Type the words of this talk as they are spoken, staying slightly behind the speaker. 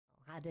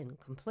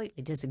didn't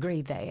completely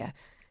disagree there.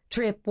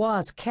 Trip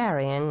was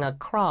carrying a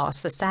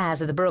cross the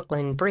size of the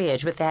Brooklyn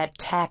Bridge with that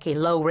tacky,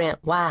 low-rent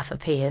wife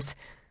of his,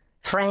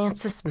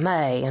 Frances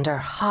May, and her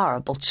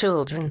horrible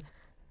children.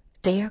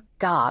 Dear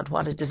God,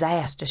 what a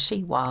disaster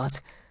she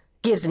was.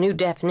 Gives a new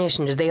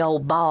definition to the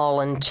old ball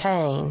and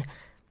chain.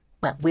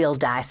 Well, we'll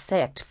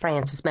dissect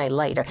Frances May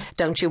later.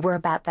 Don't you worry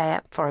about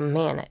that for a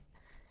minute.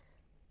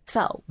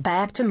 So,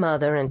 back to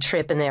Mother and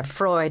Trip and their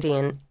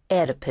Freudian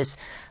Oedipus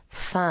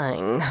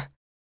thing.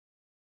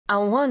 I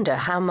wonder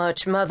how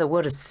much Mother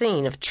would have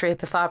seen of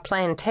Trip if our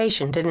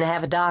plantation didn't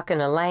have a dock and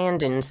a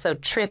landing so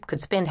Trip could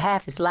spend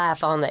half his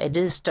life on the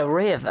Edisto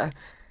River.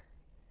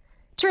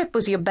 Trip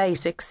was your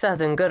basic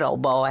Southern good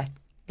old boy.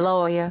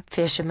 Lawyer,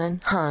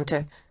 fisherman,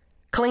 hunter,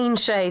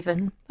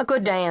 clean-shaven, a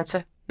good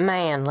dancer,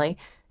 manly,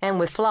 and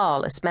with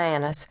flawless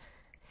manners.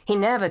 He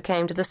never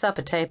came to the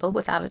supper table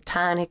without a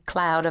tiny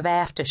cloud of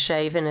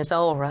aftershave in his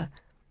aura.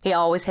 He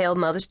always held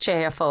Mother's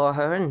chair for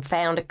her and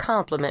found a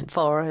compliment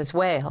for her as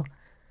well.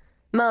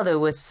 Mother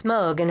was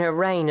smug in her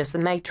reign as the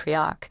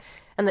matriarch,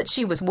 and that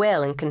she was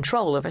well in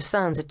control of her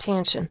son's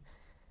attention.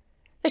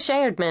 They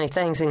shared many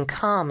things in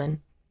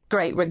common: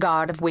 great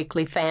regard of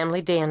weekly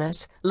family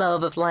dinners,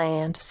 love of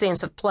land,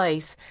 sense of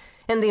place,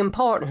 and the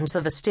importance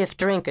of a stiff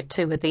drink or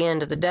two at the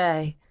end of the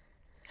day.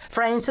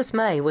 Frances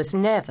May was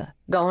never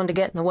going to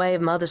get in the way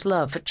of Mother's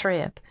love for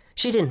Trip.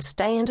 She didn't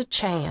stand a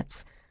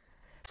chance.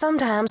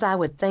 Sometimes I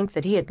would think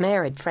that he had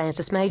married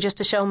Frances May just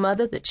to show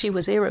Mother that she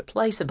was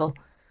irreplaceable,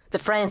 that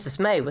Frances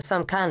May was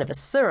some kind of a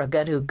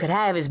surrogate who could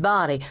have his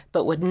body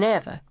but would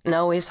never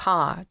know his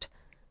heart.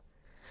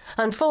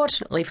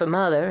 Unfortunately for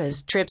Mother,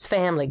 as Trip's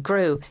family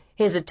grew,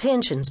 his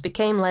attentions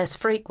became less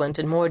frequent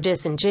and more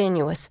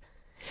disingenuous.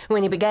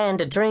 When he began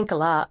to drink a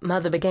lot,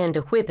 Mother began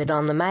to whip it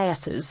on the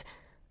masses.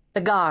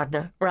 The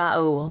gardener,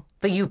 Raoul,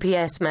 the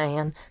UPS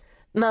man.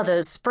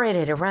 Mother spread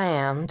it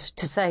around,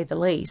 to say the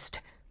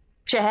least.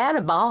 She had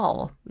a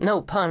ball,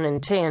 no pun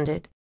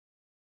intended.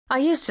 I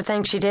used to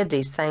think she did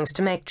these things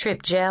to make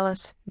Trip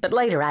jealous, but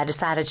later I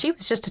decided she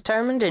was just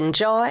determined to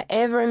enjoy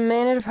every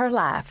minute of her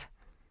life.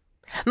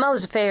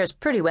 Mother's affairs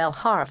pretty well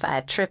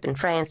horrified Trip and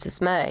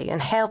Frances May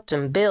and helped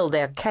them build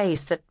their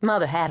case that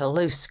Mother had a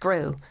loose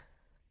screw.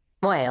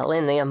 Well,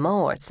 in the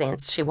amour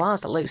sense, she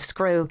was a loose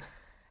screw.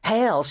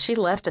 Hell, she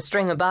left a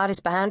string of bodies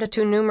behind her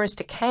too numerous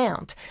to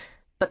count.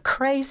 But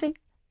crazy?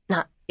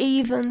 Not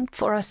even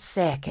for a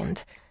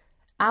second.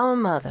 Our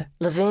mother,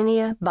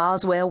 Lavinia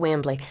Boswell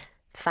Wembley,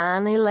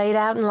 finely laid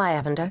out in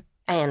lavender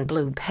and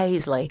blue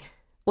paisley,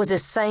 was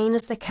as sane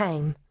as they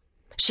came.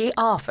 She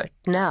offered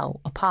no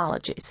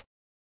apologies.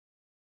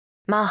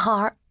 My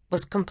heart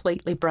was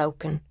completely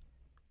broken.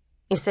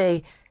 You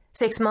see,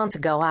 6 months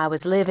ago I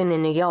was living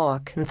in New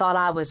York and thought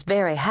I was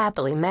very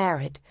happily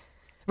married.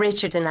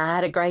 Richard and I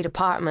had a great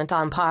apartment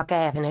on Park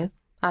Avenue.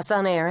 Our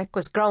son Eric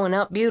was growing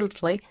up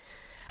beautifully.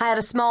 I had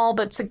a small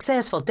but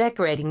successful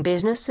decorating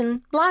business,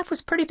 and life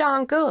was pretty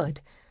darn good.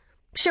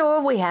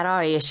 Sure, we had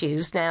our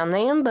issues now and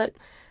then, but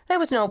there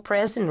was no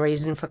pressing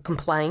reason for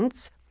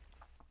complaints.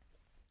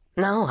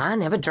 No, I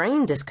never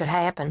dreamed this could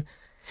happen.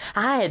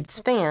 I had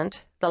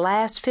spent the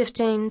last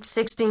 15,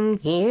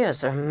 16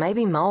 years, or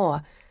maybe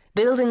more,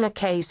 building a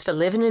case for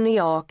living in New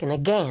York and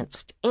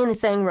against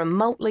anything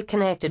remotely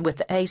connected with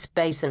the Ace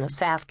Basin of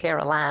South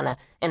Carolina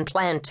and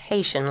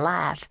plantation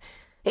life.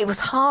 It was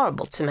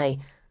horrible to me,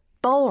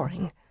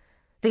 boring.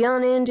 The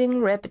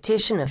unending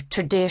repetition of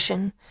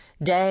tradition,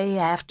 day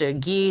after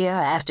year,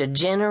 after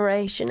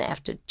generation,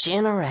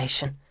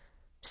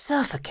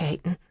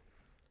 suffocating.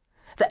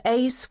 The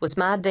Ace was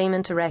my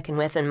demon to reckon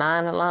with, and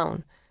mine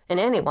alone, and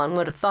anyone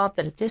would have thought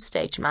that at this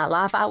stage of my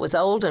life I was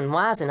old and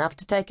wise enough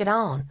to take it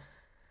on.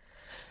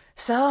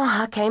 So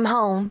I came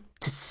home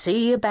to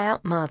see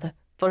about Mother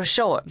for a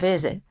short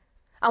visit.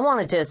 I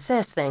wanted to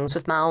assess things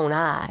with my own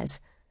eyes.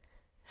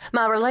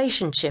 My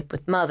relationship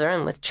with Mother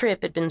and with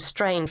Trip had been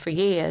strained for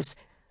years.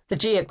 The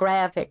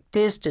geographic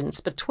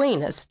distance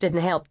between us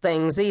didn't help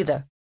things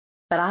either.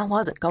 But I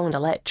wasn't going to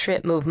let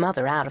Trip move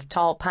Mother out of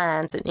Tall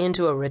Pines and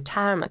into a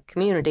retirement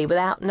community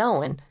without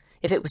knowing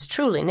if it was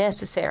truly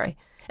necessary,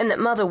 and that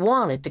Mother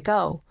wanted to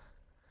go.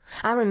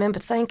 I remember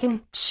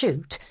thinking,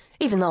 shoot,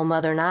 even though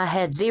Mother and I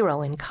had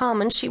zero in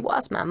common, she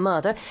was my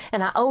mother,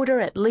 and I owed her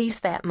at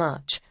least that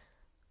much.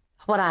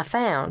 What I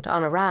found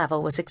on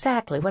arrival was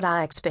exactly what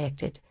I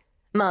expected.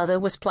 Mother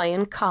was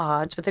playing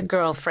cards with her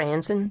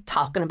girlfriends and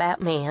talking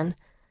about men.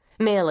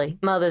 Millie,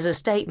 Mother's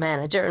estate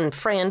manager and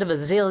friend of a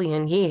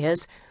zillion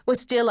years,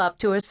 was still up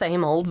to her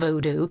same old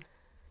voodoo.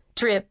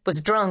 Trip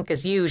was drunk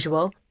as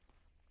usual.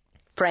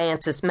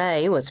 Frances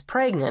May was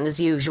pregnant as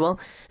usual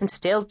and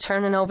still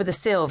turning over the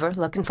silver,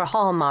 looking for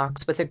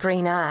hallmarks with her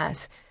green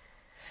eyes.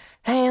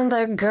 And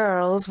the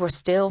girls were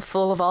still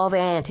full of all the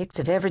antics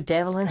of every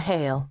devil in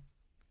hell.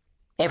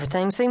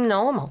 Everything seemed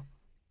normal.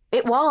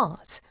 It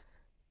was.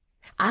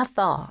 I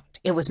thought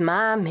it was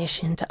my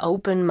mission to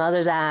open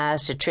Mother's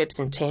eyes to Trip's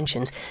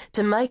intentions,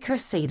 to make her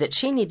see that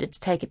she needed to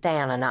take it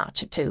down a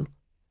notch or two.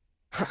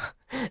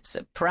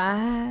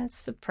 Surprise,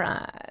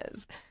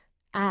 surprise.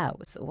 I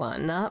was the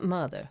one, not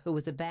Mother, who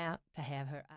was about to have her